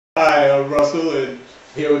Hi, I'm Russell, and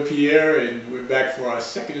here with Pierre, and we're back for our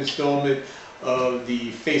second installment of the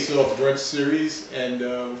Off Brunch Series. And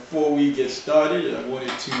before we get started, I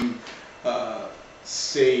wanted to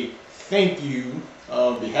say thank you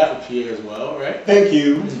on behalf of Pierre as well, right? Thank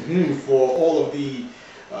you. For all of the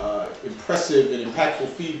impressive and impactful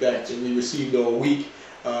feedback that we received all week.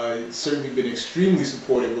 It's certainly been extremely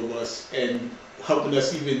supportive of us and helping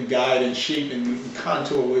us even guide and shape and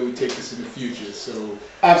contour where we take this in the future. So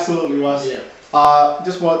Absolutely, Russ. yeah.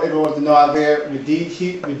 Just want everyone to know out there, we did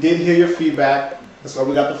hear your feedback. That's why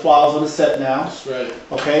we got the flowers on the set now. That's right.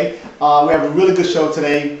 Okay. We have a really good show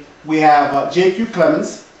today. We have J.Q.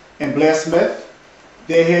 Clemens and Blair Smith.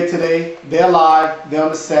 They're here today. They're live. They're on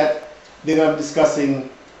the set. They're going to be discussing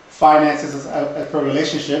finances as per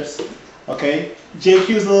relationships. Okay.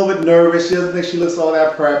 JQ's a little bit nervous. She doesn't think she looks all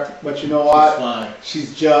that prepped, but you know what? She's fine.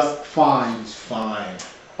 She's just fine. She's fine.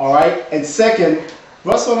 All right. And second,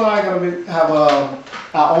 Russell and I are going to have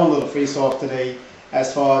our own little face-off today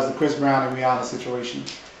as far as the Chris Brown and Rihanna situation.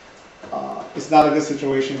 It's not a good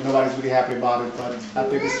situation. Nobody's really happy about it, but I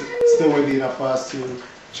think it's still worthy enough for us to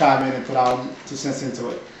chime in and put our 2 cents into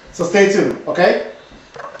it. So stay tuned, okay?